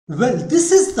Well,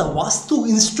 this is the Vastu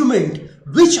instrument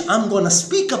which I'm gonna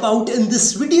speak about in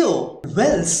this video.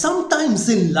 Well, sometimes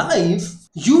in life,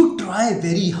 you try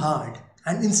very hard,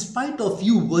 and in spite of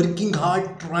you working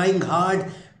hard, trying hard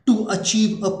to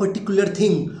achieve a particular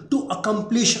thing, to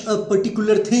accomplish a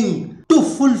particular thing, to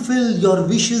fulfill your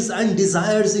wishes and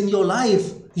desires in your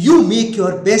life, you make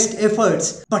your best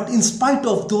efforts, but in spite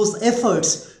of those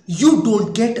efforts, you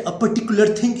don't get a particular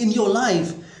thing in your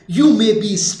life. You may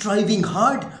be striving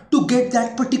hard to get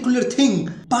that particular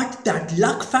thing, but that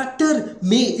luck factor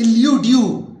may elude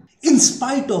you. In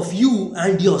spite of you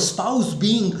and your spouse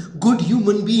being good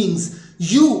human beings,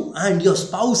 you and your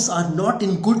spouse are not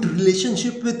in good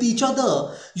relationship with each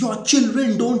other. Your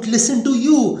children don't listen to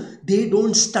you. They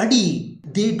don't study.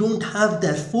 They don't have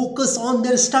their focus on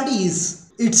their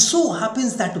studies. It so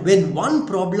happens that when one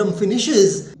problem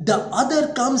finishes, the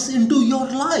other comes into your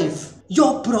life.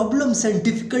 Your problems and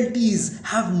difficulties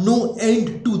have no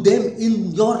end to them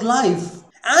in your life.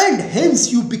 And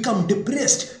hence you become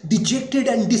depressed, dejected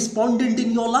and despondent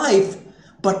in your life.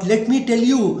 But let me tell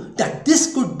you that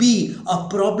this could be a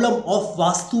problem of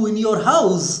Vastu in your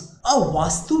house. A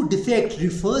Vastu defect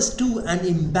refers to an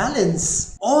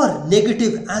imbalance or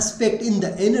negative aspect in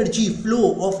the energy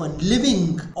flow of a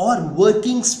living or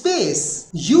working space.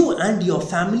 You and your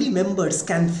family members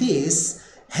can face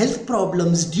health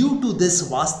problems due to this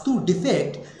Vastu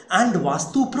defect and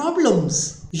Vastu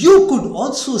problems. You could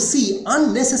also see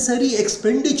unnecessary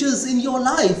expenditures in your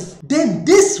life. Then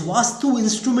this Vastu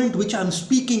instrument which I'm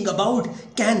speaking about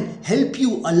can help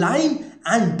you align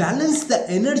and balance the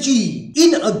energy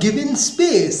in a given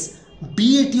space,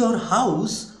 be it your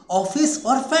house, office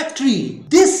or factory.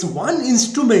 This one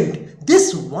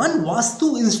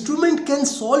Vastu instrument can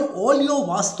solve all your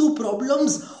Vastu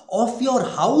problems of your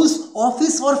house,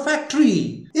 office or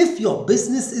factory. If your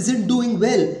business isn't doing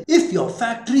well, if your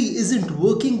factory isn't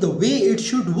working the way it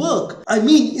should work, I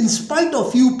mean, in spite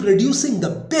of you producing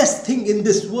the best thing in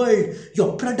this world,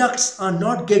 your products are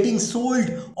not getting sold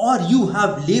or you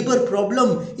have labor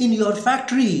problem in your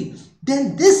factory,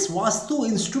 then this Vastu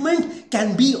instrument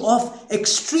can be of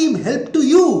extreme help to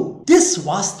you. This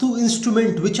Vastu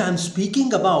instrument which I am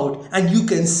speaking about, and you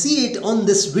can see it on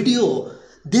this video,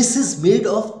 this is made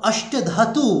of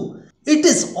Ashtadhatu. It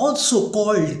is also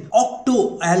called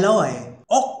octo-alloy.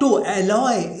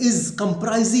 Octo-alloy is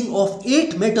comprising of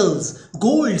 8 metals: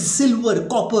 gold, silver,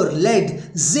 copper,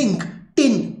 lead, zinc,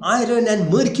 tin, iron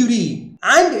and mercury.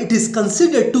 And it is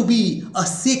considered to be a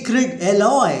sacred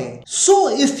alloy. So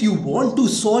if you want to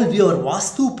solve your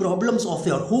Vastu problems of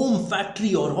your home,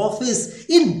 factory or office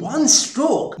in one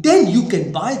stroke, then you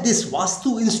can buy this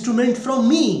Vastu instrument from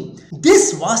me.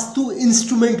 This Vastu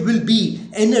instrument will be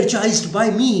energized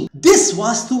by me. This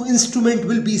Vastu instrument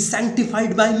will be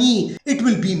sanctified by me. It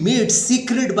will be made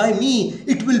sacred by me.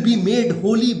 It will be made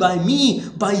holy by me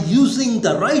by using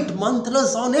the right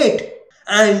mantras on it.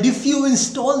 And if you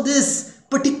install this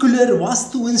particular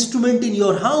Vastu instrument in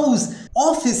your house,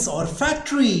 office or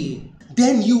factory,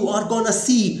 then you are gonna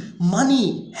see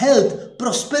money, health,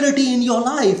 prosperity in your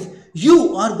life.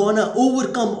 You are gonna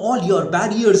overcome all your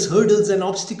barriers, hurdles and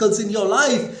obstacles in your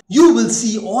life. You will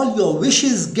see all your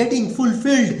wishes getting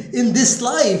fulfilled in this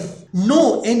life.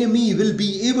 No enemy will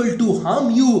be able to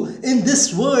harm you in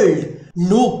this world.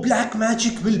 No black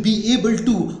magic will be able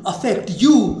to affect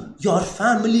you, your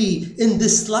family in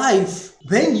this life.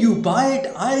 When you buy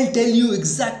it, I'll tell you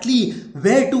exactly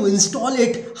where to install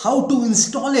it, how to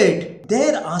install it.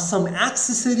 There are some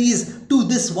accessories to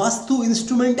this Vastu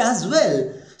instrument as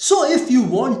well. So if you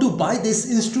want to buy this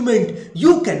instrument,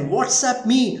 you can WhatsApp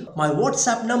me. My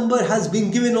WhatsApp number has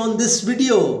been given on this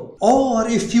video. Or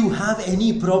if you have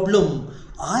any problem,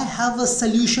 I have a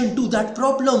solution to that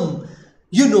problem.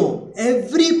 You know,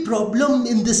 every problem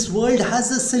in this world has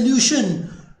a solution.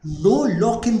 No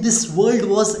lock in this world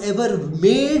was ever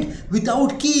made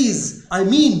without keys. I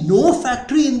mean, no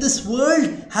factory in this world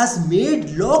has made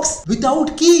locks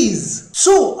without keys.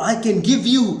 So I can give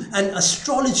you an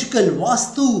astrological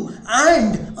Vastu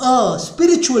and a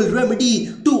spiritual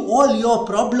remedy to all your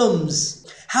problems.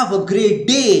 Have a great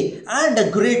day and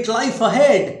a great life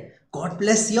ahead. God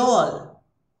bless you all.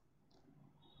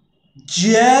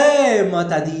 Jai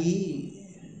Mata Di.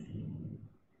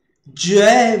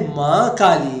 Jai Ma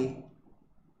Kali.